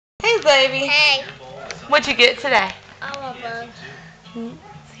Hey, Zavie. Hey. What'd you get today? I'm a bug.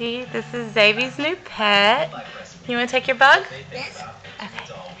 See, this is Zavie's new pet. You want to take your bug? Yes. Okay.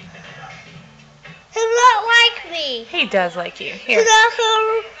 He's not like me. He does like you. Here. He's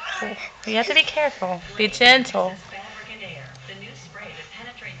also... You have to be careful. Be gentle.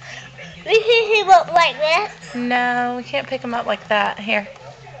 We can him up like this. No, we can't pick him up like that. Here.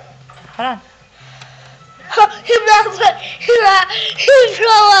 Hold on. He's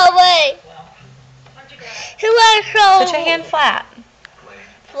throw away. He won't throw. Put your hand flat.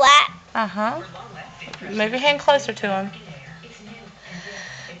 Flat. Uh-huh. Move your hand closer to him.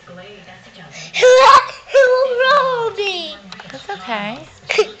 He will throw me. That's okay.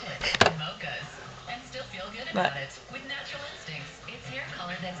 Look.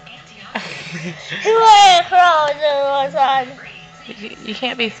 He won't throw the one. You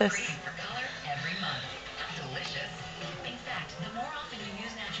can't be so...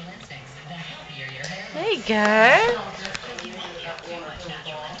 There you go.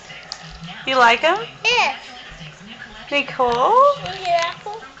 You like him? Yes. He cool? Yeah.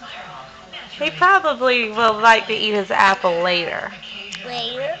 He probably will like to eat his apple later.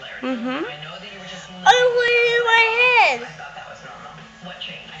 Later. Mm-hmm. Oh, where's my head?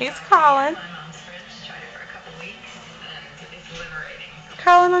 He's crawling.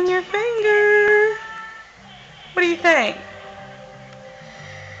 Crawling on your finger. What do you think?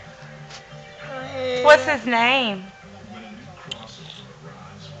 What's his name?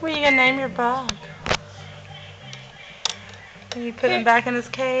 What are you going to name your bug? Are you putting him back in his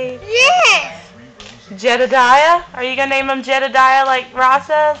cage? Yes. Jedediah? Are you going to name him Jedediah like Ross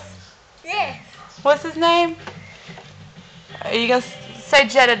says? Yes. What's his name? Are you going to say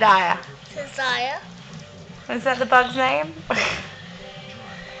Jedediah? Josiah. Is that the bug's name?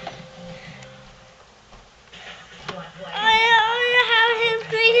 I have him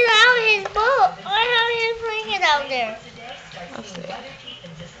drinking out his book. I have him drinking out there. Let's see.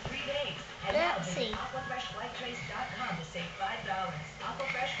 Let's see.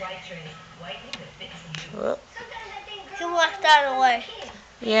 Whoop. He walked out away.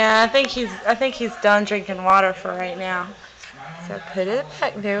 Yeah, I think he's done drinking water for right now. So put it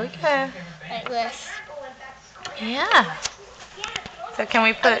back. There we go. Like this. Yeah. So can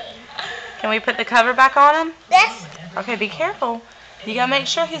we put the cover back on him? Yes. Okay, be careful. You gotta make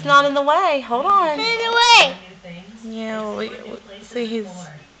sure he's not in the way. Hold on. Put it away. Yeah, see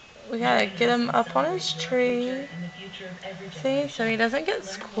we gotta get him up on his tree. See, so he doesn't get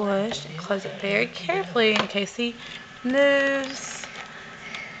squished. Close it very carefully in case he moves.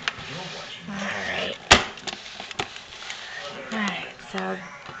 Alright, so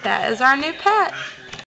that is our new pet.